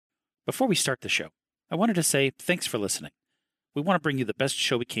Before we start the show, I wanted to say thanks for listening. We want to bring you the best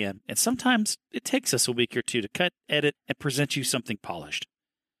show we can, and sometimes it takes us a week or two to cut, edit, and present you something polished.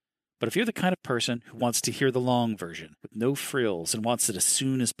 But if you're the kind of person who wants to hear the long version with no frills and wants it as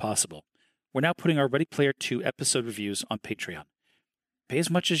soon as possible, we're now putting our Ready Player 2 episode reviews on Patreon. Pay as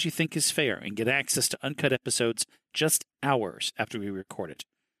much as you think is fair and get access to uncut episodes just hours after we record it.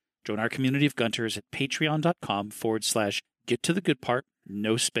 Join our community of Gunters at patreon.com/gettothegoodpart,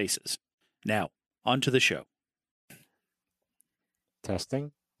 no spaces. Now, on to the show.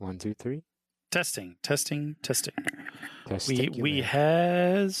 Testing. 1, 2, 3. Testing. Testing. We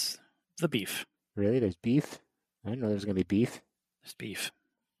has the beef. Really? There's beef? I didn't know there was going to be beef. There's beef.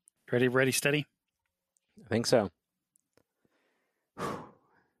 Ready, steady? I think so.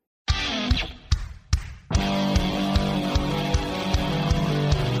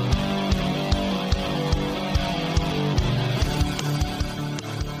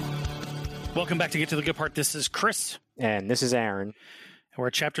 Welcome back to Get to the Good Part. This is Chris. And this is Aaron. And we're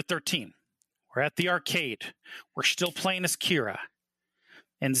at Chapter 13. We're at the arcade. We're still playing as Kira.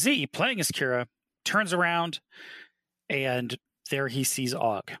 And Z, playing as Kira, turns around, and there he sees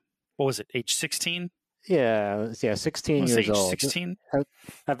Og. What was it, age 16? Yeah, 16 years old. 16?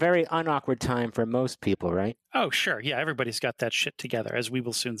 A very unawkward time for most people, right? Oh, sure. Yeah, everybody's got that shit together, as we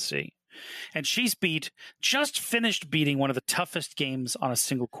will soon see. And she's just finished beating one of the toughest games on a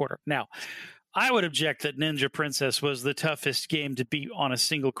single quarter. Now, I would object that Ninja Princess was the toughest game to beat on a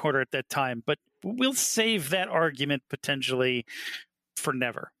single quarter at that time, but we'll save that argument potentially for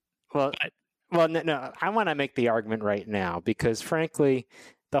never. No, I want to make the argument right now because, frankly,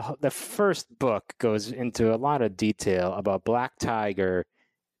 the first book goes into a lot of detail about Black Tiger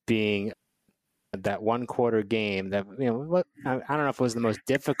being that one quarter game that, I don't know if it was the most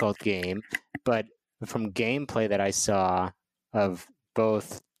difficult game, but from gameplay that I saw of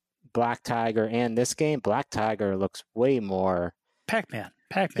both Black Tiger and this game, Black Tiger looks way more Pac-Man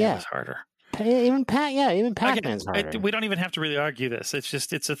is harder. Even Pac-Man's harder. We don't even have to really argue this.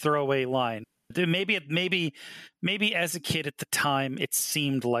 It's a throwaway line. Maybe as a kid at the time, it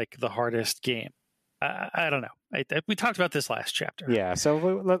seemed like the hardest game. I don't know. We talked about this last chapter. Yeah, so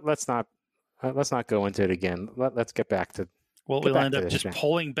let's not go into it again. Let's get back to. We'll end up just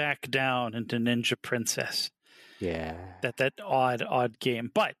pulling back down into Ninja Princess. Yeah, that odd game.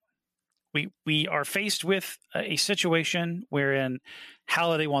 But we are faced with a situation wherein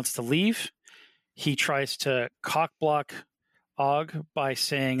Halliday wants to leave. He tries to cock block Og by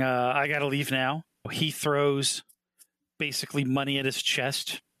saying, "I got to leave now." He throws basically money at his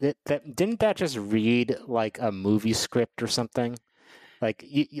chest. Didn't that just read like a movie script or something? Like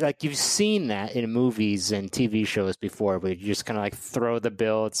you've seen that in movies and TV shows before, where you just kind of like throw the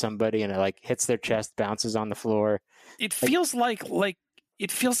bill at somebody and it like hits their chest, bounces on the floor. It feels like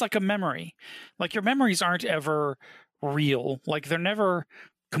it feels like a memory. Like your memories aren't ever real. Like they're never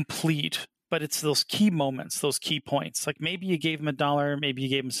complete. But it's those key moments, those key points. Like maybe you gave him $1, maybe you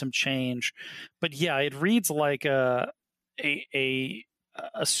gave him some change. But yeah, it reads like a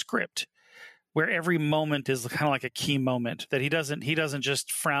script where every moment is kind of like a key moment that he doesn't just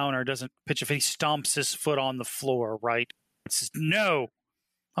frown or doesn't pitch a fit. He stomps his foot on the floor, right? It says, "No,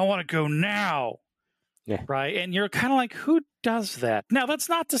 I want to go now." Yeah. Right? And you're kind of like, who does that? Now, that's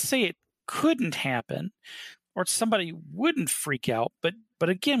not to say it couldn't happen or somebody wouldn't freak out, but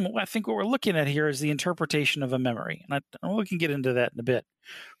again, I think what we're looking at here is the interpretation of a memory, and we can get into that in a bit.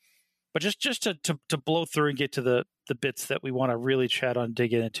 But just to blow through and get to the bits that we want to really chat on,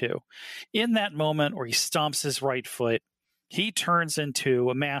 dig into. In that moment where he stomps his right foot, he turns into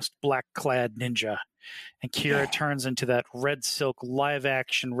a masked black-clad ninja, and Kira turns into that red silk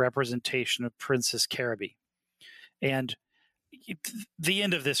live-action representation of Princess Caraby. And the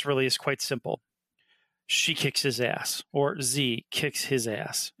end of this really is quite simple. She kicks his ass, or Z kicks his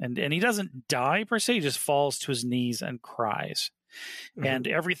ass. And he doesn't die per se, he just falls to his knees and cries. Mm-hmm. And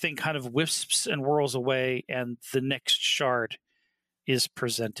everything kind of wisps and whirls away, and the next shard is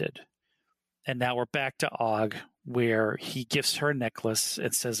presented. And now we're back to Og, where he gives her a necklace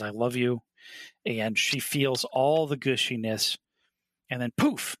and says, "I love you." And she feels all the gushiness. And then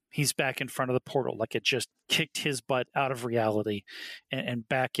poof, he's back in front of the portal, like it just kicked his butt out of reality and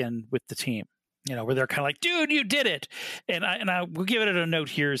back in with the team. Where they're kind of like, "Dude, you did it." And I will give it a note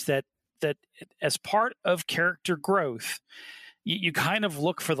here is that as part of character growth, you kind of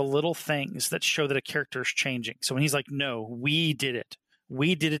look for the little things that show that a character is changing. So when he's like, "No, we did it.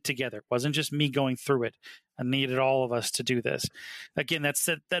 We did it together. It wasn't just me going through it. I needed all of us to do this." Again, that's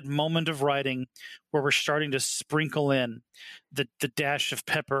that moment of writing where we're starting to sprinkle in the dash of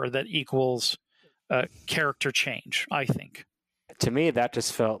pepper that equals character change, I think. to me, that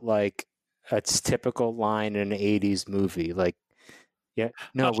just felt like a typical line in an 80s movie. Like, yeah,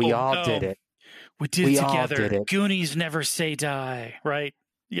 no, we all did it. We did We it all together. did it. Goonies never say die, right?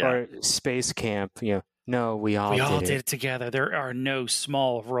 Yeah. Or Space Camp, no, we all did it together. There are no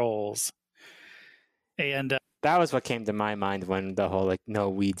small roles. And that was what came to my mind when the whole like, no,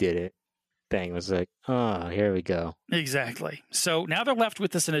 we did it thing was like, oh, here we go. Exactly. So now they're left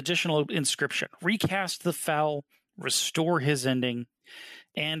with this an additional inscription. Recast the foul, restore his ending.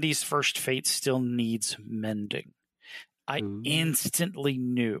 Andy's first fate still needs mending. I instantly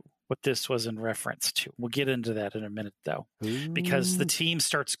knew what this was in reference to. We'll get into that in a minute, though, because the team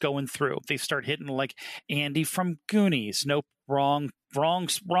starts going through. They start hitting like Andy from Goonies. Nope, wrong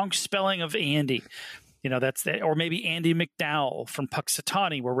spelling of Andy. That's that. Or maybe Andy McDowell from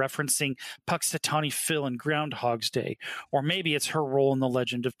Puxatawny. We're referencing Puxatawny Phil in Groundhog's Day. Or maybe it's her role in The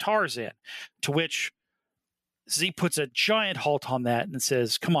Legend of Tarzan, to which Z puts a giant halt on that and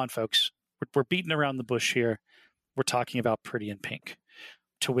says, come on, folks, we're beating around the bush here. We're talking about Pretty in Pink.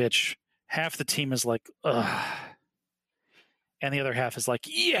 To which half the team is like, ugh. And the other half is like,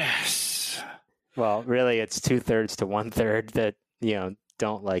 yes. Well, really, it's 2/3 to 1/3 that,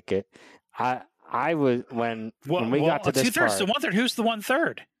 don't like it. I was, when we got to this 2/3 part. to 1/3, who's the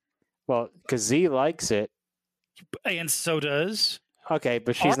 1/3? Well, because Z likes it. And so does... Okay,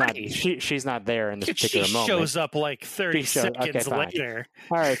 but she's not there in this particular moment. She shows up like 30 seconds later.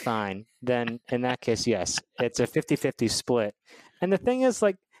 All right, fine. Then in that case, yes, it's a 50-50 split. And the thing is,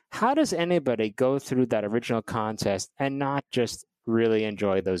 like, how does anybody go through that original contest and not just really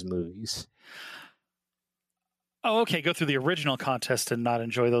enjoy those movies? Oh, okay, go through the original contest and not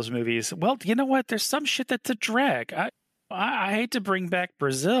enjoy those movies. Well, you know what? There's some shit that's a drag. I hate to bring back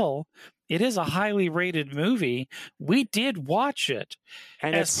Brazil. It is a highly rated movie. We did watch it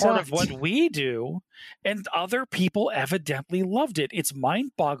and as part of what we do, and other people evidently loved it. It's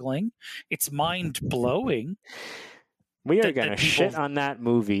mind-boggling. It's mind-blowing. We are going to shit on that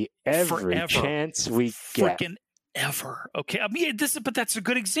movie every chance we get. Freaking ever. Okay. I mean, but that's a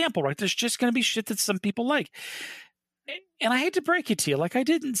good example, right? There's just going to be shit that some people like. And I hate to break it to you, like, I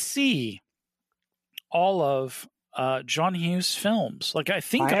didn't see all of John Hughes films. Like, I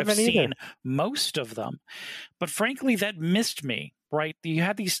think I've seen most of them, but frankly, that missed me, right? You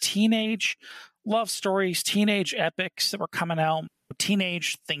had these teenage love stories, teenage epics that were coming out,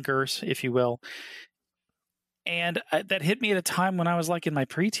 teenage thinkers, if you will. And that hit me at a time when I was like in my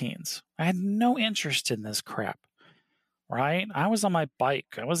preteens. I had no interest in this crap, right? I was on my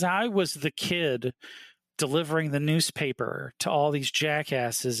bike. I was the kid delivering the newspaper to all these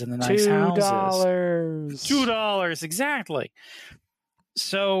jackasses in the nice houses. $2, exactly.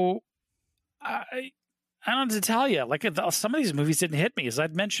 So I don't know to tell you. Like, some of these movies didn't hit me, as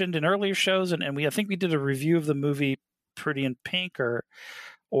I'd mentioned in earlier shows, and I think we did a review of the movie Pretty in Pink, or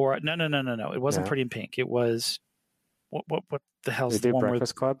no. It wasn't Pretty in Pink. It was what the hell's the one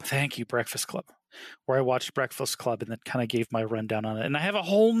Breakfast Club? Thank you, Breakfast Club. Where I watched Breakfast Club and then kind of gave my rundown on it. And I have a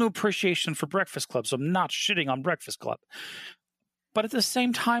whole new appreciation for Breakfast Club, so I'm not shitting on Breakfast Club. But at the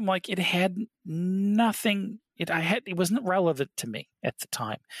same time, like, it had nothing. It wasn't relevant to me at the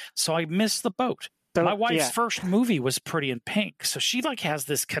time, so I missed the boat. So, my wife's first movie was Pretty in Pink, so she like has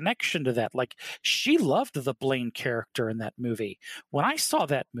this connection to that. Like, she loved the Blaine character in that movie. When I saw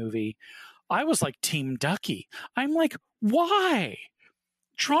that movie, I was like Team Ducky. I'm like, why?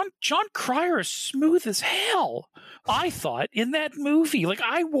 John Cryer is smooth as hell, I thought, in that movie. Like,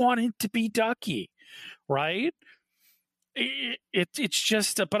 I wanted to be Ducky, right? It's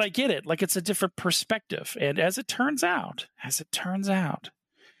just, but I get it. Like, it's a different perspective. And as it turns out,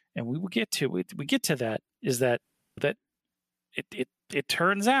 and we will get to that, is that it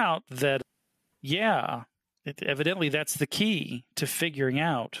turns out that, evidently that's the key to figuring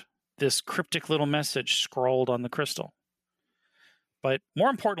out this cryptic little message scrawled on the crystal. But more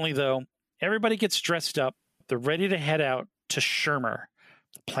importantly, though, everybody gets dressed up. They're ready to head out to Shermer,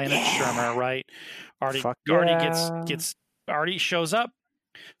 Planet Shermer, right? Artie shows up.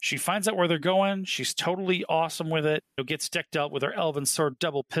 She finds out where they're going. She's totally awesome with it. Gets decked out with her elven sword,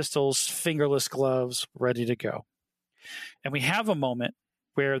 double pistols, fingerless gloves, ready to go. And we have a moment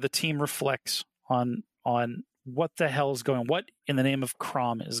where the team reflects on what the hell is going on, what in the name of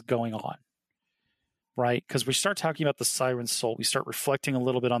Crom is going on. Right? Because we start talking about the Siren Soul. We start reflecting a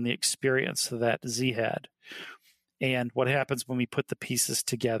little bit on the experience that Z had and what happens when we put the pieces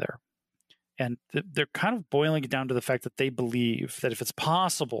together. And they're kind of boiling it down to the fact that they believe that if it's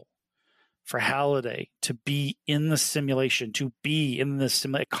possible for Halliday to be in the simulation, to be in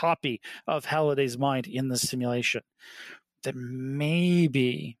a copy of Halliday's mind in the simulation, that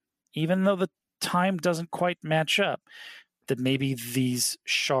maybe, even though the time doesn't quite match up, that maybe these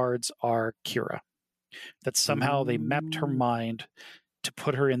shards are Kira, that somehow they mapped her mind to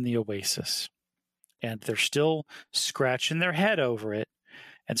put her in the Oasis. And they're still scratching their head over it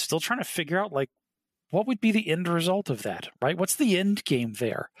and still trying to figure out, like, what would be the end result of that, right? What's the end game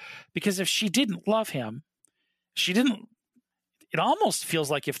there? Because if she didn't love him, it almost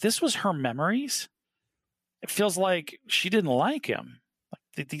feels like if this was her memories, it feels like she didn't like him.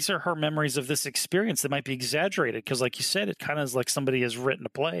 Like, these are her memories of this experience that might be exaggerated because, like you said, it kind of is like somebody has written a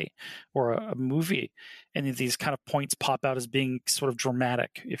play or a movie, and these kind of points pop out as being sort of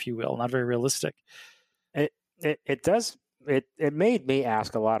dramatic, if you will, not very realistic. It does. It made me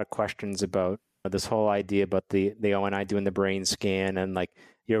ask a lot of questions about this whole idea about the ONI doing the brain scan and like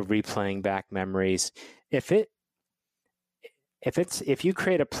you're replaying back memories. If you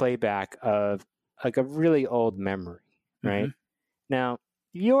create a playback of like a really old memory, right? Mm-hmm. Now,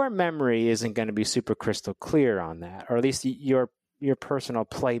 your memory isn't going to be super crystal clear on that, or at least your personal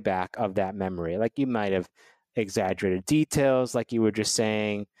playback of that memory. Like you might have exaggerated details, like you were just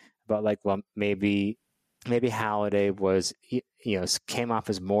saying about like, well, maybe Halliday was, came off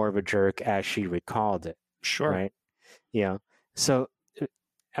as more of a jerk as she recalled it. Sure. Right. So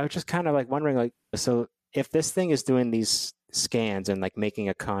I was just kind of like wondering, like, so if this thing is doing these scans and like making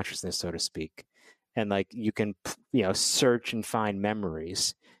a consciousness, so to speak, and like you can, search and find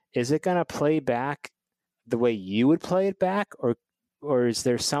memories, is it going to play back the way you would play it back? Or is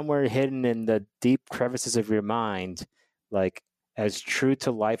there somewhere hidden in the deep crevices of your mind, like as true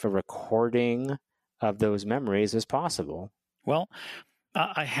to life a recording of those memories as possible? Well,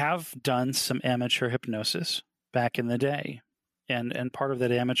 I have done some amateur hypnosis back in the day, and part of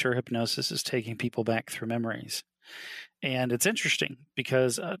that amateur hypnosis is taking people back through memories. And it's interesting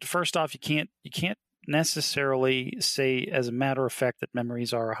because first off, you can't necessarily say as a matter of fact that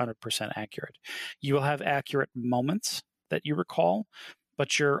memories are 100% accurate. You will have accurate moments that you recall,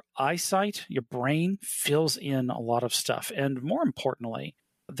 but your eyesight, your brain fills in a lot of stuff. And more importantly,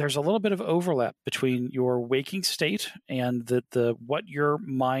 there's a little bit of overlap between your waking state and the what your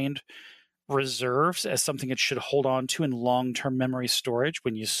mind reserves as something it should hold on to in long-term memory storage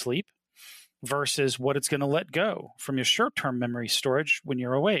when you sleep versus what it's going to let go from your short-term memory storage when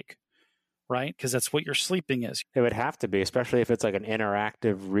you're awake, right? Because that's what your sleeping is. It would have to be, especially if it's like an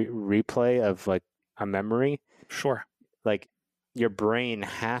interactive replay of like a memory. Sure. Like your brain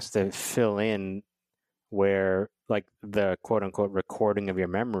has to fill in where like the quote unquote recording of your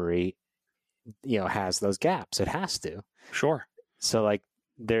memory, has those gaps. It has to. Sure. So like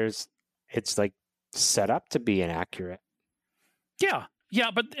it's like set up to be inaccurate. Yeah.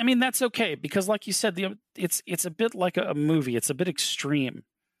 Yeah. But I mean, that's okay because like you said, it's a bit like a movie. It's a bit extreme.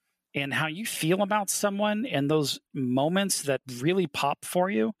 And how you feel about someone and those moments that really pop for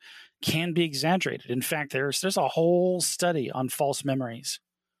you can be exaggerated. In fact, there's a whole study on false memories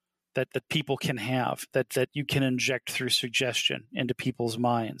that people can have, that you can inject through suggestion into people's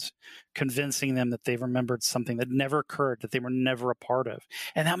minds, convincing them that they've remembered something that never occurred, that they were never a part of.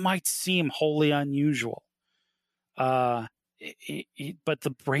 And that might seem wholly unusual. But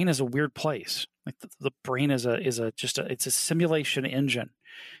the brain is a weird place. Like the brain is it's a simulation engine.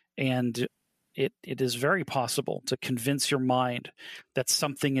 And it is very possible to convince your mind that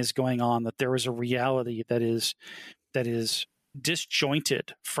something is going on, that there is a reality that is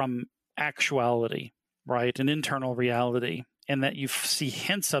disjointed from actuality, right? An internal reality, and that you see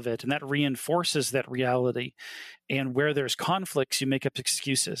hints of it, and that reinforces that reality. And where there's conflicts, you make up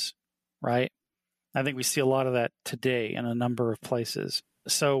excuses, right? I think we see a lot of that today in a number of places.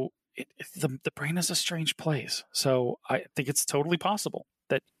 So the brain is a strange place. So I think it's totally possible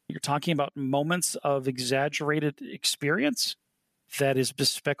that you're talking about moments of exaggerated experience that is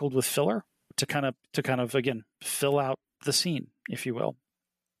bespeckled with filler to kind of again fill out the scene, if you will.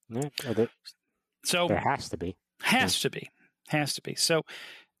 Yeah, so there has to be. Has to be. So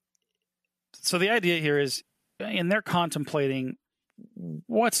the idea here is, and they're contemplating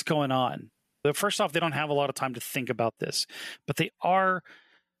what's going on. First off, they don't have a lot of time to think about this, but they are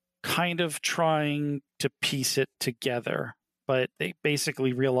kind of trying to piece it together. But they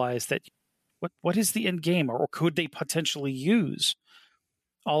basically realize that what is the end game, or could they potentially use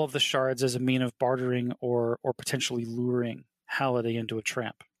all of the shards as a mean of bartering or potentially luring Halliday into a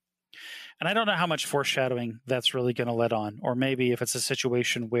trap? And I don't know how much foreshadowing that's really going to let on, or maybe if it's a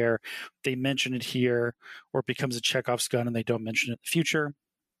situation where they mention it here or it becomes a Chekhov's gun and they don't mention it in the future.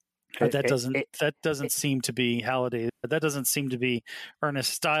 That doesn't seem to be Halliday. That doesn't seem to be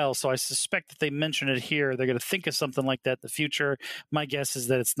Ernest's style. So I suspect that they mention it here, they're going to think of something like that in the future. My guess is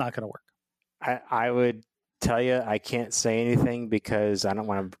that it's not going to work. I would tell you I can't say anything because I don't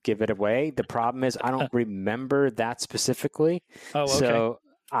want to give it away. The problem is I don't remember that specifically. Oh, okay. So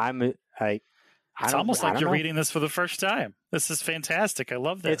It's almost like you're reading this for the first time. This is fantastic. I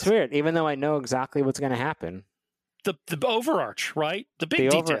love this. It's weird, even though I know exactly what's going to happen. The overarch, right? The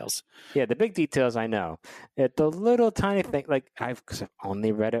big details. Yeah, the big details I know. The little tiny thing, like I've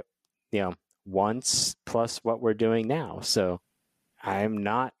only read it, once plus what we're doing now. So I'm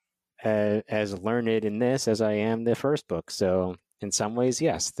not as learned in this as I am the first book. So in some ways,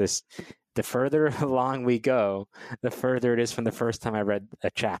 yes, the further along we go, the further it is from the first time I read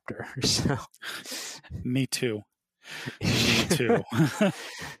a chapter. So Me too. Me too.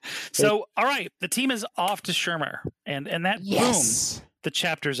 So, all right, the team is off to Shurmur, and that boom, the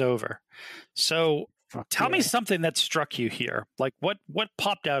chapter's over. So tell me something that struck you here. Like what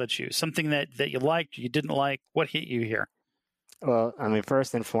popped out at you? Something that you liked, you didn't like. What hit you here? Well, I mean,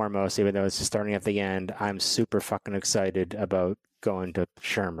 first and foremost, even though it's just starting at the end, I'm super fucking excited about going to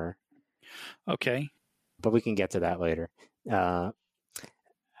Shurmur. Okay. But we can get to that later.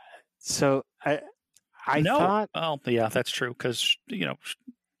 So I thought... Oh, yeah, that's true. Because,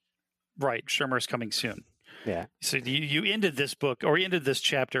 right, Shurmur is coming soon. Yeah. So you ended this book, or ended this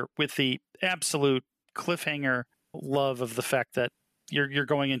chapter, with the absolute cliffhanger love of the fact that you're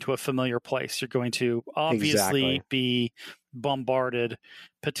going into a familiar place. You're going to obviously be bombarded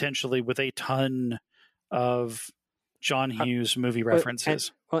potentially with a ton of John Hughes movie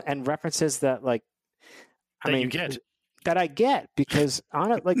references. And references that, like, you get. That I get, because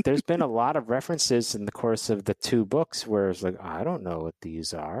there's been a lot of references in the course of the two books where it's like, I don't know what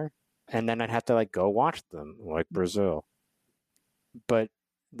these are. And then I'd have to go watch them, like Brazil. But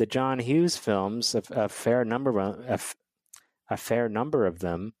the John Hughes films, a fair number of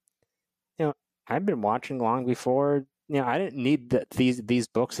them, I've been watching long before. I didn't need these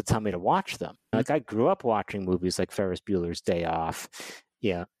books to tell me to watch them. Like, I grew up watching movies like Ferris Bueller's Day Off,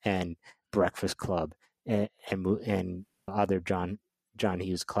 and Breakfast Club, and other John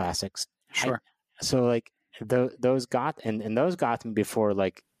Hughes classics. Sure. Those got me before.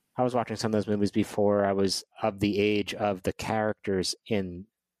 Like, I was watching some of those movies before I was of the age of the characters in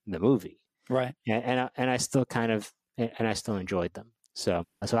the movie. Right. And I still I still enjoyed them. So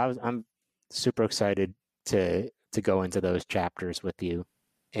I'm super excited to go into those chapters with you.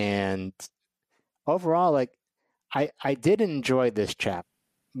 And overall, like, I did enjoy this chapter,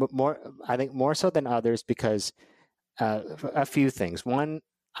 but I think more so than others because a few things. One,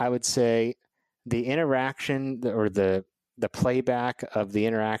 I would say the interaction or the playback of the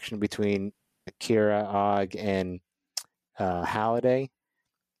interaction between Kira, Og, and Halliday,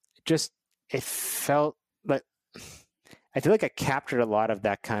 it felt like, I feel like I captured a lot of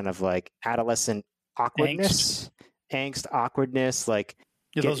that kind of like adolescent awkwardness, angst, awkwardness, like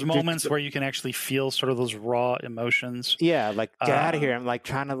those moments where you can actually feel sort of those raw emotions. Yeah, like, get out of here! I'm like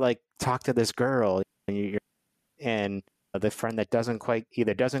trying to like talk to this girl, and the friend that doesn't quite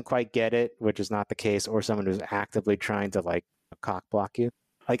get it, which is not the case, or someone who's actively trying to like cock block you.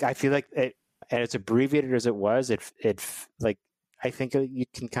 Like, I feel like it, and as abbreviated as it was, it like, I think you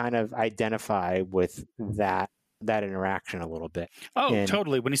can kind of identify with that interaction a little bit. Oh,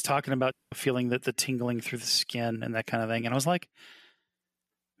 totally. When he's talking about feeling that the tingling through the skin and that kind of thing. And I was like,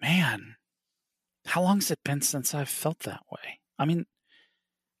 man, how long has it been since I've felt that way? I mean,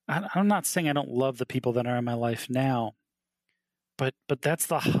 I'm not saying I don't love the people that are in my life now, but that's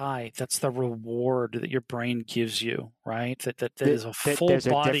the high, that's the reward that your brain gives you, right? That is a full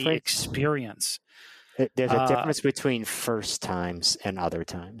body experience. There's a difference between first times and other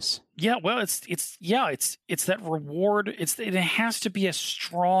times. Yeah, well, it's that reward. It has to be a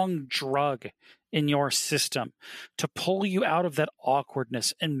strong drug in your system to pull you out of that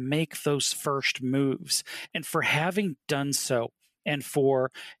awkwardness and make those first moves. And for having done so, and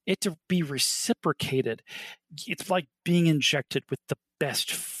for it to be reciprocated, it's like being injected with the best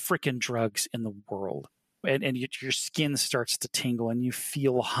freaking drugs in the world. And your skin starts to tingle and you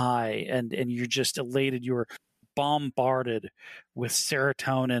feel high and you're just elated. You're bombarded with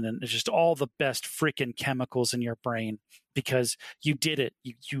serotonin and just all the best freaking chemicals in your brain because you did it.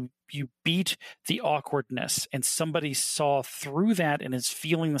 You beat the awkwardness and somebody saw through that and is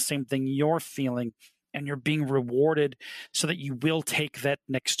feeling the same thing you're feeling, and you're being rewarded so that you will take that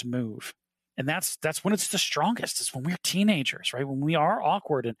next move. And that's when it's the strongest. It's when we're teenagers, right? When we are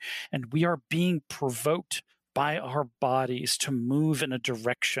awkward and we are being provoked by our bodies to move in a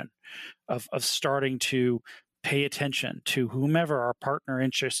direction of starting to pay attention to whomever our partner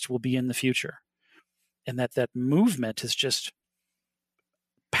interest will be in the future. And that movement is just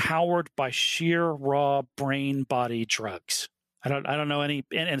powered by sheer raw brain body drugs. I don't know any,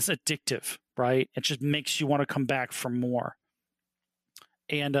 and it's addictive. right? It just makes you want to come back for more.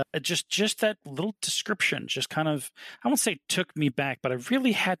 And just that little description just kind of, I won't say took me back, but I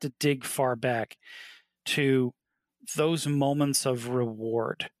really had to dig far back to those moments of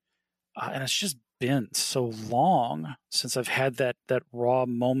reward. And it's just been so long since I've had that raw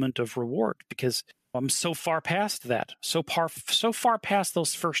moment of reward, because I'm so far past that, so far past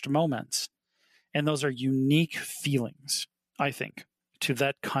those first moments. And those are unique feelings, I think, to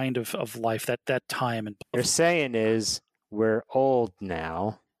that kind of life, that time. And What you're saying is we're old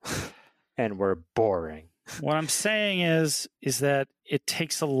now and we're boring. What I'm saying is that it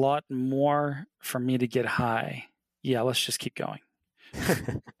takes a lot more for me to get high. Yeah, let's just keep going.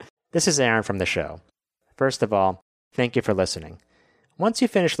 This is Aaron from the show. First of all, thank you for listening. Once you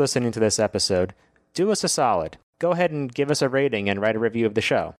finish listening to this episode, do us a solid. Go ahead and give us a rating and write a review of the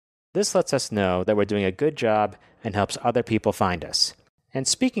show. This lets us know that we're doing a good job and helps other people find us. And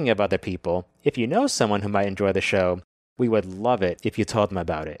speaking of other people, if you know someone who might enjoy the show, we would love it if you told them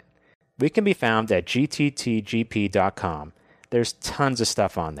about it. We can be found at gttgp.com. There's tons of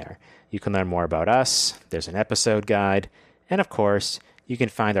stuff on there. You can learn more about us, there's an episode guide, and of course, you can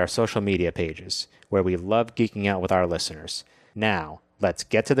find our social media pages, where we love geeking out with our listeners. Now, let's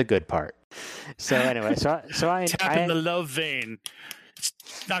get to the good part. So anyway, so I tapping the love vein.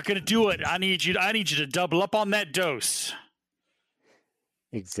 It's not going to do it. I need you to double up on that dose.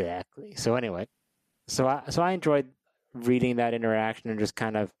 Exactly. So anyway, so I enjoyed reading that interaction and just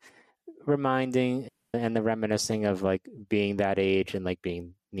kind of reminding and the reminiscing of like being that age and like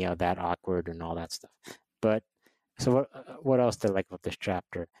being, you know, that awkward and all that stuff. But so what else did I like about this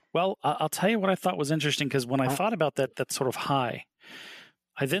chapter? Well, I'll tell you what I thought was interesting, because when I thought about that sort of high,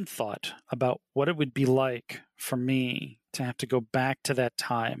 I then thought about what it would be like for me to have to go back to that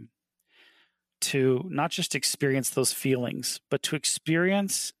time to not just experience those feelings, but to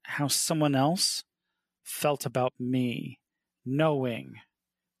experience how someone else felt about me, knowing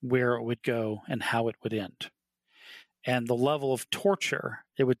where it would go and how it would end. And the level of torture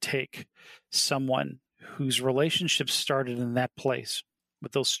it would take someone whose relationship started in that place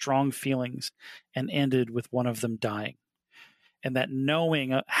with those strong feelings and ended with one of them dying. And that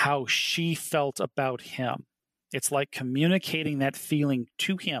knowing how she felt about him, it's like communicating that feeling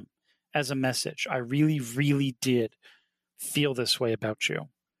to him as a message. I really, really did feel this way about you.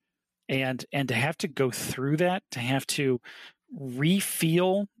 And to have to go through that, to have to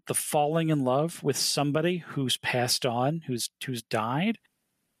re-feel the falling in love with somebody who's passed on, who's died,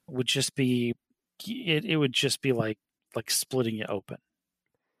 would just be, it would just be like splitting you open.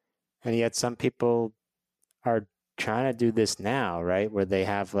 And yet some people are trying to do this now, right? Where they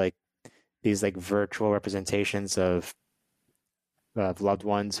have like these like virtual representations of loved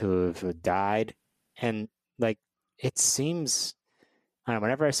ones who have died. And like, it seems, I don't know,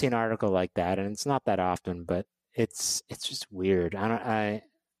 whenever I see an article like that, and it's not that often, but it's just weird. I don't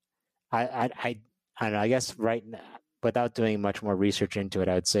know, I guess right now, without doing much more research into it,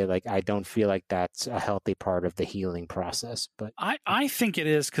 I would say like I don't feel like that's a healthy part of the healing process. But I think it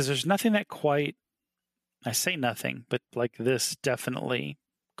is, because there's nothing that quite, I say nothing, but like this definitely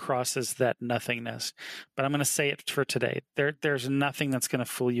crosses that nothingness. But I'm going to say it for today. There's nothing that's going to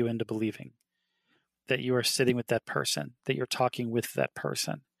fool you into believing that you are sitting with that person, that you're talking with that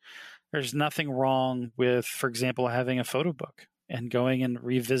person. There's nothing wrong with, for example, having a photo book and going and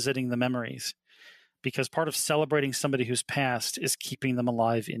revisiting the memories, because part of celebrating somebody who's passed is keeping them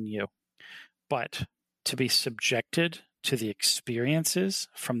alive in you. But to be subjected to the experiences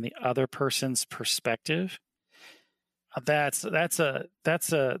from the other person's perspective,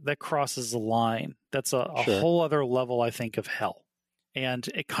 that crosses the line. That's a Sure. whole other level, I think, of hell. And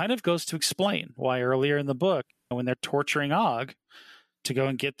it kind of goes to explain why earlier in the book, when they're torturing Og to go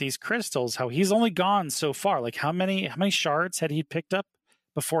and get these crystals, how he's only gone so far. Like how many shards had he picked up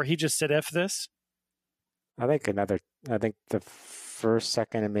before he just said F this? I think the first,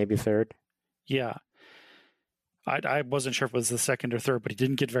 second, and maybe third. Yeah. I wasn't sure if it was the second or third, but he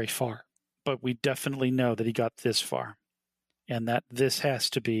didn't get very far. But we definitely know that he got this far, and that this has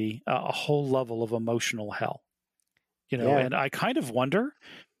to be a whole level of emotional hell. You know, Yeah. And I kind of wonder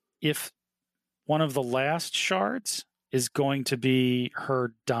if one of the last shards is going to be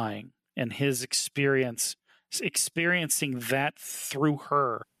her dying and his experiencing that through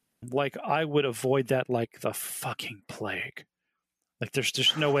her. Like I would avoid that like the fucking plague. Like there's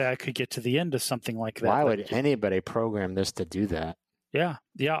just no way I could get to the end of something like that. Why Like, would anybody program this to do that? Yeah,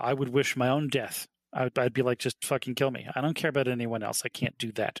 I would wish my own death. I'd be like, just fucking kill me. I don't care about anyone else. I can't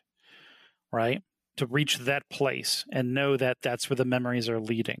do that. Right? To reach that place and know that that's where the memories are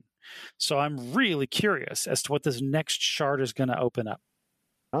leading. So I'm really curious as to what this next shard is going to open up.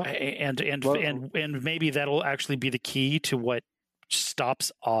 Oh, and maybe that'll actually be the key to what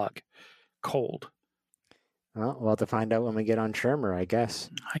stops Og cold. well, we'll have to find out when we get on Shermer, I guess.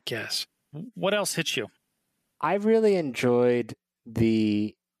 I guess. What else hits you? I really enjoyed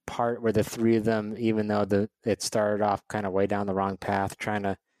the part where the three of them, even though it started off kind of way down the wrong path, trying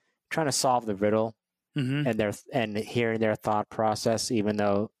to solve the riddle, and hearing their thought process, even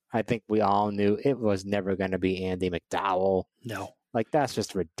though I think we all knew it was never going to be Andy McDowell. No, like that's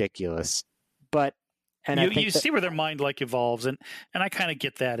just ridiculous. But you see where their mind like evolves, and I kind of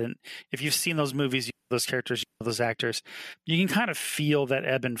get that. And if you've seen those movies, those characters, those actors, you can kind of feel that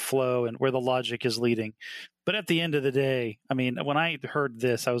ebb and flow and where the logic is leading. But at the end of the day, I mean, when I heard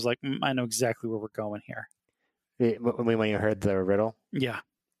this, I was like, I know exactly where we're going here. When you heard the riddle, yeah.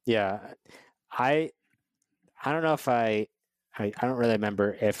 I don't know if I don't really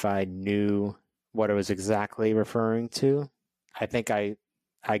remember if I knew what it was exactly referring to. I think I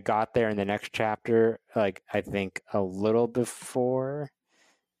got there in the next chapter, like I think a little before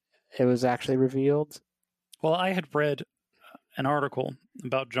it was actually revealed. Well, I had read an article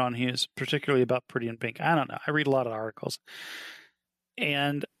about John Hughes, particularly about Pretty in Pink. I don't know. I read a lot of articles.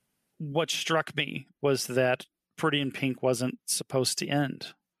 And what struck me was that Pretty in Pink wasn't supposed to end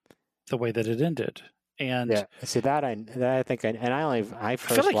the way that it ended. And yeah, see that I think I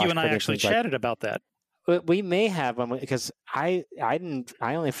feel like you and I actually chatted about that. We may have, because I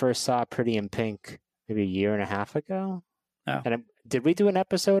only first saw Pretty in Pink maybe a year and a half ago. Oh. And did we do an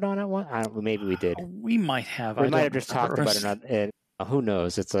episode on it? Maybe we did. We might have. We might have just talked about it. Who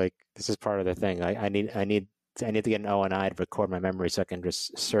knows? It's like this is part of the thing. I need to get an O&I to record my memory so I can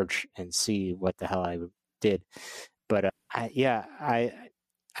just search and see what the hell I did. But I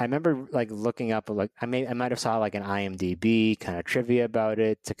remember like looking up, like I might have saw like an IMDb kind of trivia about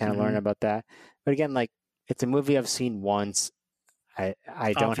it to kind of learn about that. But again, like it's a movie I've seen once. I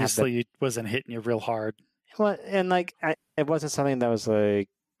don't obviously it wasn't hitting you real hard. Well, and like it wasn't something that was like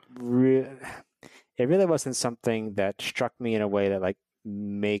it really wasn't something that struck me in a way that like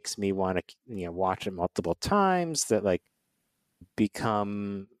makes me want to watch it multiple times, that like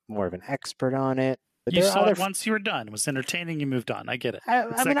become more of an expert on it. But you saw it once, you were done. It was entertaining, you moved on. I get it.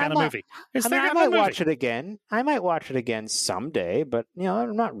 It's that kind of movie. I might watch it again. I might watch it again someday, but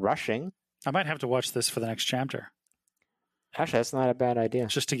I'm not rushing. I might have to watch this for the next chapter. Actually, that's not a bad idea.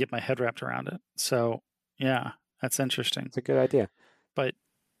 Just to get my head wrapped around it. So, yeah, that's interesting. It's a good idea. But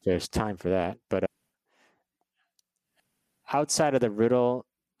there's time for that. But outside of the riddle,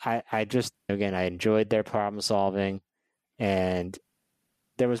 I just, again, I enjoyed their problem solving. And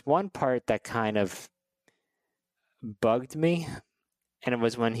there was one part that kind of bugged me. And it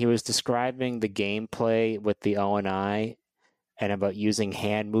was when he was describing the gameplay with the O&I and about using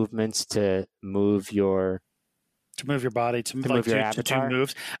hand movements to move your body, to move your avatar. To do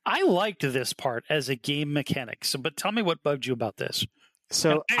moves. I liked this part as a game mechanic. So, but tell me what bugged you about this.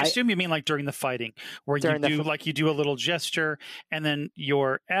 So I assume you mean like during the fighting, where you do a little gesture, and then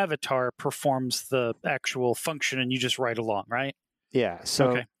your avatar performs the actual function, and you just ride along, right? Yeah.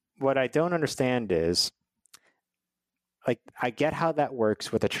 So what I don't understand is, like, I get how that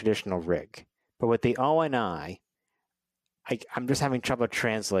works with a traditional rig, but with the O&I, I'm just having trouble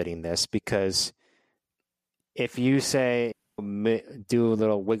translating this, because if you say do a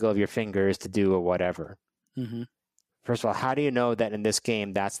little wiggle of your fingers to do a whatever, first of all, how do you know that in this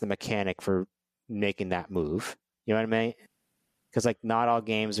game that's the mechanic for making that move? You know what I mean? Because like not all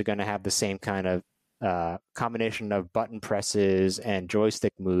games are going to have the same kind of combination of button presses and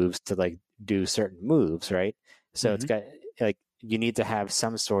joystick moves to like do certain moves, right? So it's got like you need to have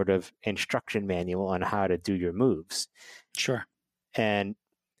some sort of instruction manual on how to do your moves. Sure. And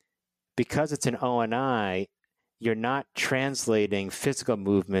because it's an O&I, you're not translating physical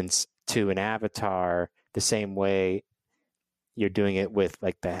movements to an avatar the same way you're doing it with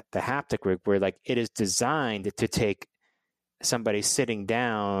like the haptic rig, where like it is designed to take somebody sitting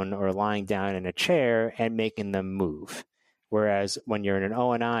down or lying down in a chair and making them move. Whereas when you're in an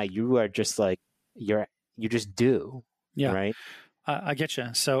O&I, you are just like you just do. Yeah. Right. I get you.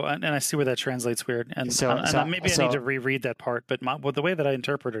 So, and I see where that translates weird. And maybe I need to reread that part. But the way that I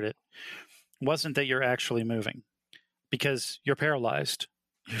interpreted it wasn't that you're actually moving, because you're paralyzed.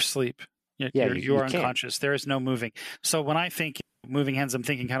 You're asleep. You are unconscious. There is no moving. So when I think moving hands, I'm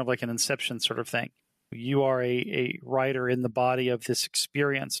thinking kind of like an Inception sort of thing. You are a rider in the body of this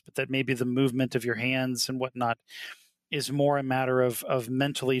experience, but that maybe the movement of your hands and whatnot is more a matter of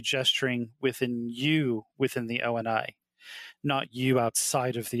mentally gesturing within the O&I, not you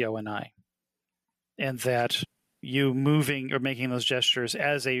outside of the O&I. And that you moving or making those gestures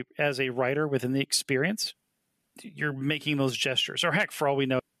as a writer within the experience, you're making those gestures. Or heck, for all we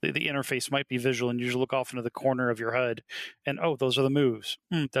know, The interface might be visual, and you just look off into the corner of your HUD, and oh, those are the moves.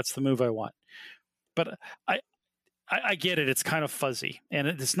 That's the move I want. But I get it. It's kind of fuzzy, and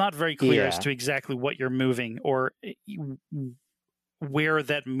it's not very clear as to exactly what you're moving or where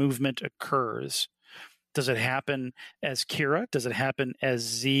that movement occurs. Does it happen as Kira? Does it happen as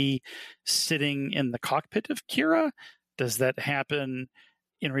Z sitting in the cockpit of Kira? Does that happen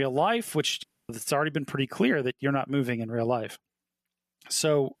in real life, which it's already been pretty clear that you're not moving in real life?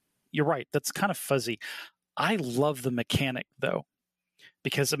 So you're right. That's kind of fuzzy. I love the mechanic, though,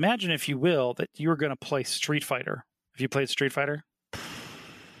 because imagine, if you will, that you were going to play Street Fighter. Have you played Street Fighter?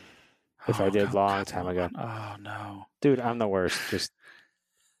 I did, long time ago. Oh, no. Dude, I'm the worst. Just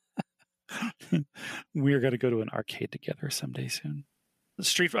we're going to go to an arcade together someday soon.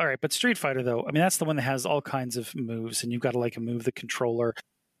 All right, but Street Fighter, though, I mean, that's the one that has all kinds of moves, and you've got to move the controller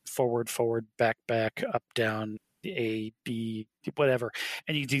forward, back, up, down, A, B, whatever,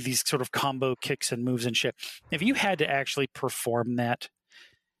 and you do these sort of combo kicks and moves and shit. If you had to actually perform that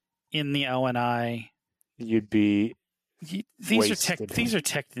in the ONI, you'd be these are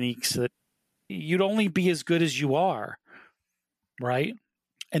techniques that you'd only be as good as you are, right?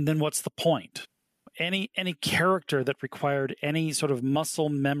 And then what's the point? Any character that required any sort of muscle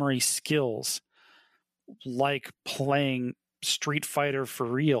memory skills, like playing Street Fighter for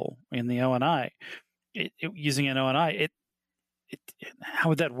real in the ONI, using an ONI, how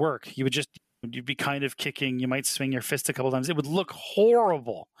would that work? You'd be kind of kicking. You might swing your fist a couple times. It would look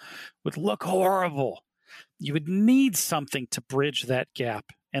horrible. You would need something to bridge that gap,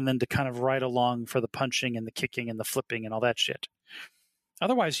 and then to kind of ride along for the punching and the kicking and the flipping and all that shit.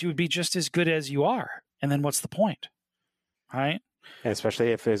 Otherwise, you would be just as good as you are. And then what's the point? Right? And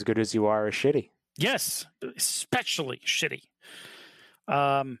especially if as good as you are is shitty. Yes, especially shitty.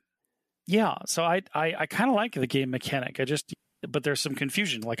 Yeah, so I kind of like the game mechanic. But there's some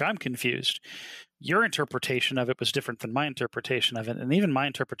confusion. Like, I'm confused. Your interpretation of it was different than my interpretation of it, and even my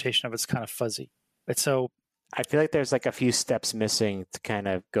interpretation of it's kind of fuzzy. So I feel like there's like a few steps missing to kind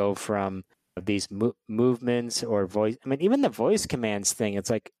of go from these movements or voice. I mean, even the voice commands thing. It's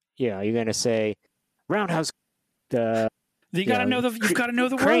like, you're going to say roundhouse. You've got to know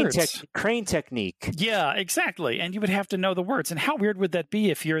the words. Crane technique. Yeah, exactly. And you would have to know the words. And how weird would that be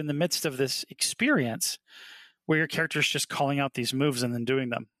if you're in the midst of this experience where your character's just calling out these moves and then doing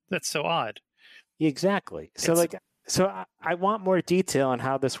them? That's so odd. Exactly. So I want more detail on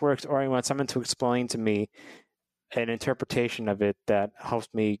how this works, or I want someone to explain to me an interpretation of it that helps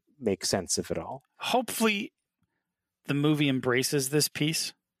me make sense of it all. Hopefully the movie embraces this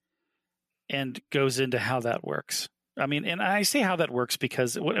piece and goes into how that works. I mean, and I say how that works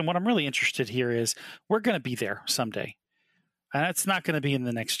because what I'm really interested here is we're going to be there someday. And it's not going to be in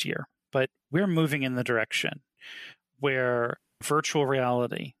the next year, but we're moving in the direction where virtual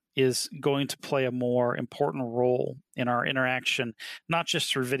reality is going to play a more important role in our interaction, not just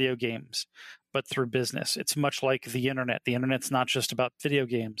through video games, but through business. It's much like the internet. The internet's not just about video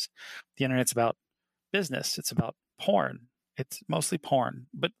games. The internet's about business. It's about porn. It's mostly porn,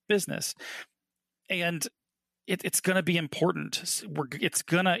 but business. And it's going to be important. It's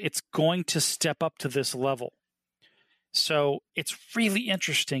going to step up to this level. So it's really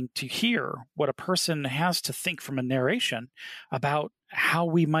interesting to hear what a person has to think from a narration about how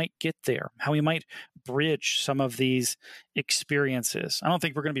we might get there, how we might bridge some of these experiences. I don't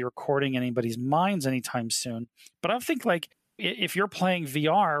think we're going to be recording anybody's minds anytime soon, but I think like if you're playing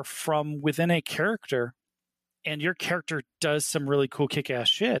VR from within a character and your character does some really cool kick-ass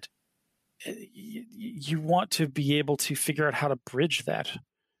shit, you want to be able to figure out how to bridge that,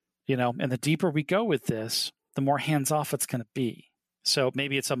 and the deeper we go with this, the more hands-off it's going to be. So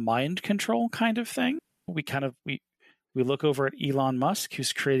maybe it's a mind control kind of thing. We look over at Elon Musk,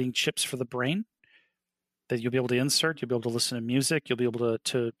 who's creating chips for the brain that you'll be able to insert. You'll be able to listen to music. You'll be able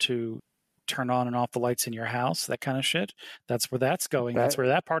to turn on and off the lights in your house, that kind of shit. That's where that's going. That's where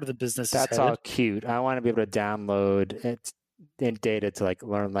that part of the business is headed. That's all cute. I want to be able to download it in data to like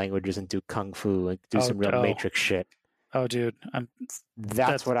learn languages and do kung fu and do some real Matrix shit. Oh, dude.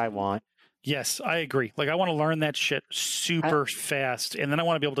 That's what I want. Yes, I agree. Like, I want to learn that shit super fast, and then I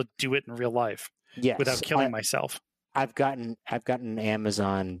want to be able to do it in real life without killing myself. I've got an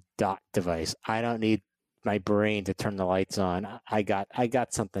Amazon Dot device. I don't need my brain to turn the lights on. I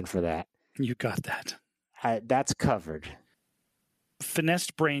got something for that. You got that. That's covered.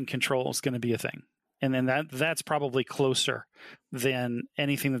 Finessed brain control is going to be a thing, and then that's probably closer than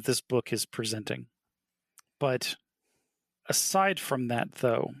anything that this book is presenting. But aside from that,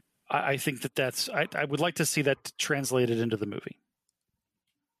 though, I think that's I would like to see that translated into the movie.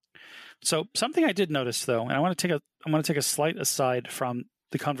 So something I did notice, though, and I want to take a slight aside from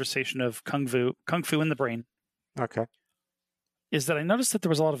the conversation of Kung Fu in the brain, Okay. is that I noticed that there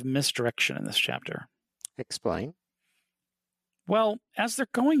was a lot of misdirection in this chapter. Explain. Well, as they're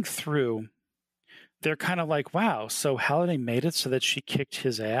going through, they're kind of like, wow, so Halliday made it so that she kicked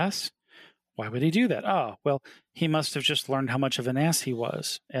his ass? Why would he do that? Oh, well, he must have just learned how much of an ass he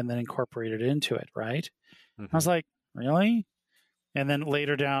was and then incorporated it into it, right? I was like, really? And then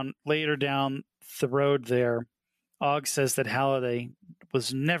later down the road there, Og says that Halliday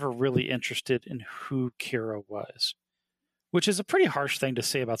was never really interested in who Kira was, which is a pretty harsh thing to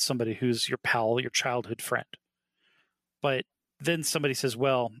say about somebody who's your pal, your childhood friend. But then somebody says,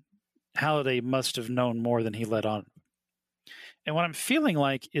 well, Halliday must have known more than he let on. And what I'm feeling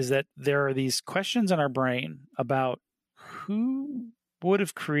like is that there are these questions in our brain about who would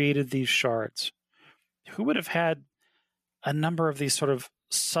have created these shards, who would have had a number of these sort of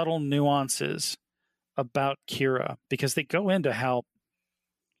subtle nuances about Kira, because they go into how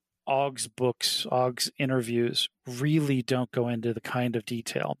Og's books, Og's interviews really don't go into the kind of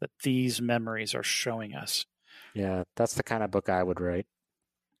detail that these memories are showing us. Yeah, that's the kind of book I would write.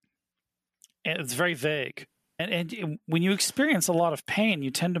 And it's very vague. And when you experience a lot of pain,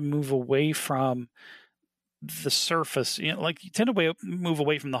 you tend to move away from the surface. You know, like you tend to move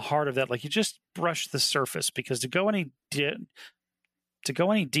away from the heart of that. Like you just brush the surface, because to go any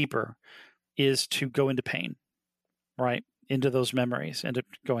deeper is to go into pain, right? Into those memories, and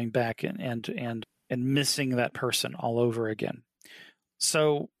going back and missing that person all over again.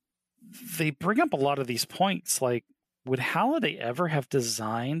 So they bring up a lot of these points, like, would Halliday ever have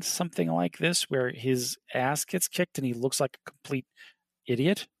designed something like this where his ass gets kicked and he looks like a complete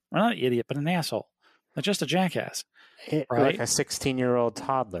idiot? Well, not an idiot, but an asshole. Not just a jackass. Right? Like a 16-year-old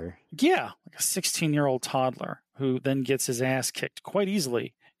toddler. Yeah, like a 16-year-old toddler who then gets his ass kicked quite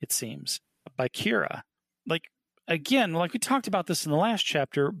easily, it seems, by Kira. Like, again, like we talked about this in the last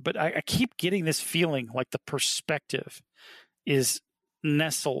chapter, but I keep getting this feeling like the perspective is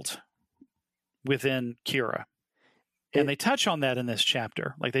nestled within Kira. And they touch on that in this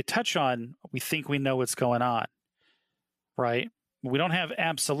chapter. Like they touch on, we think we know what's going on, right? We don't have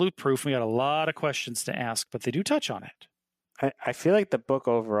absolute proof. We got a lot of questions to ask, but they do touch on it. I feel like the book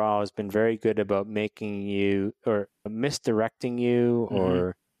overall has been very good about making you, or misdirecting you,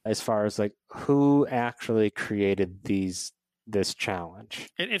 or as far as like who actually created this challenge.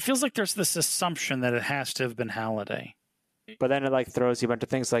 It feels like there's this assumption that it has to have been Halliday. But then it like throws you a bunch of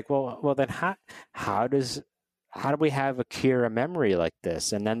things like, well then how do we have a Kira memory like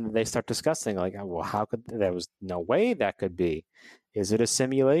this? And then they start discussing like, well, how could, there was no way that could be. Is it a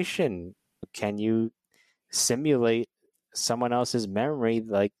simulation? Can you simulate someone else's memory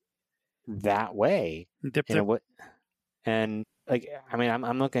like that way? And like, I mean,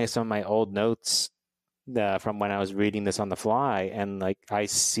 I'm looking at some of my old notes from when I was reading this on the fly, and like I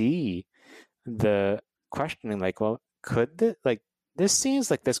see the questioning, like, well, this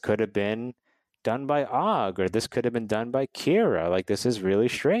seems like this could have been done by Og, or this could have been done by Kira. Like, this is really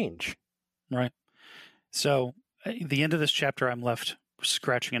strange. Right. So at the end of this chapter, I'm left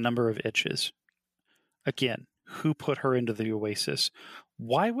scratching a number of itches. Again, who put her into the Oasis?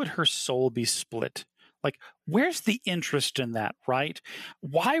 Why would her soul be split? Like, where's the interest in that, right?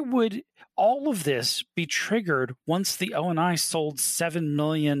 Why would all of this be triggered once the O&I sold 7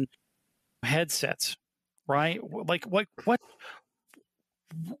 million headsets, right? Like, what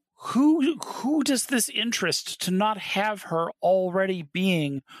who does this interest to not have her already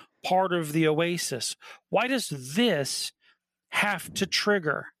being part of the Oasis? Why does this have to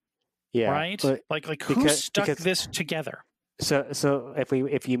trigger? Yeah, right. Like who stuck this together? So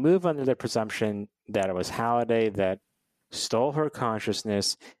if you move under the presumption that it was Halliday that stole her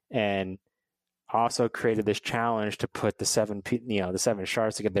consciousness and also created this challenge to put the seven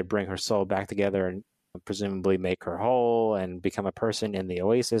shards together, bring her soul back together, and presumably make her whole and become a person in the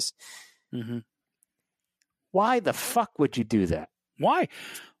Oasis. Why the fuck would you do that? Why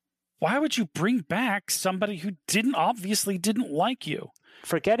would you bring back somebody who obviously didn't like you?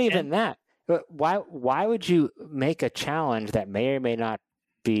 Forget even that. Why would you make a challenge that may or may not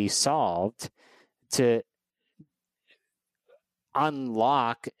be solved to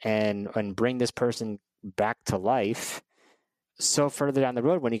unlock and bring this person back to life so further down the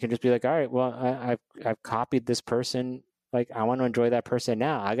road, when you can just be like, all right, well, I've copied this person. Like, I want to enjoy that person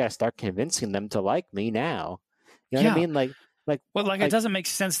now. I got to start convincing them to like me now. You know what I mean? Like, it doesn't make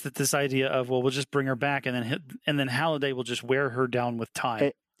sense that this idea of, well, we'll just bring her back and then Halliday will just wear her down with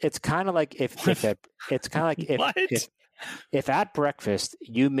time. It's kind of like if at breakfast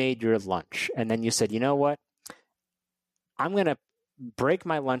you made your lunch and then you said, you know what, I'm going to break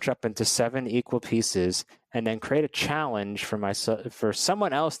my lunch up into 7 equal pieces and then create a challenge for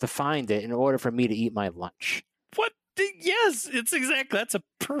someone else to find it in order for me to eat my lunch. What? Yes, that's a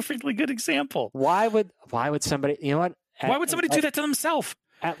perfectly good example. Why would somebody, you know what? Why would somebody do that to themselves?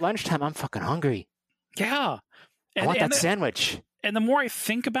 At lunchtime, I'm fucking hungry. Yeah. I want that sandwich. And the more I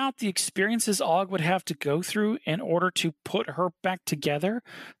think about the experiences Og would have to go through in order to put her back together,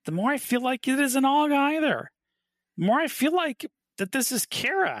 the more I feel like it isn't Og either. The more I feel like that this is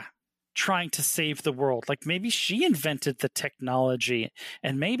Kara trying to save the world. Like maybe she invented the technology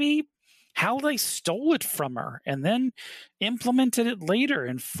and maybe Halliday stole it from her and then implemented it later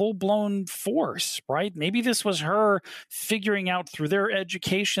in full-blown force, right? Maybe this was her figuring out through their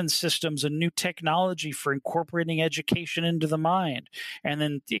education systems a new technology for incorporating education into the mind. And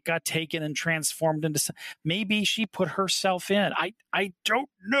then it got taken and transformed into... Maybe she put herself in. I don't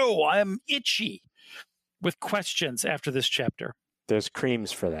know. I'm itchy with questions after this chapter. There's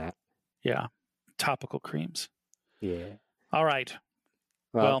creams for that. Yeah. Topical creams. Yeah. All right.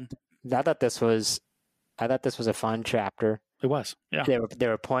 Well I thought this was a fun chapter. It was, yeah.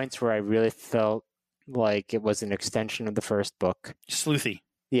 There were points where I really felt like it was an extension of the first book. Sleuthy.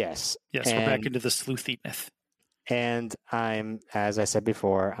 Yes. Yes, we're back into the sleuthy myth. And as I said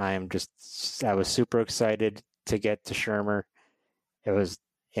before, I was super excited to get to Shermer.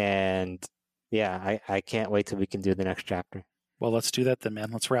 I can't wait till we can do the next chapter. Well, let's do that then,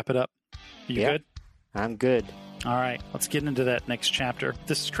 man. Let's wrap it up. You good? I'm good. All right, let's get into that next chapter.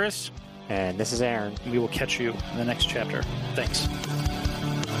 This is Chris. And this is Aaron. We will catch you in the next chapter. Thanks.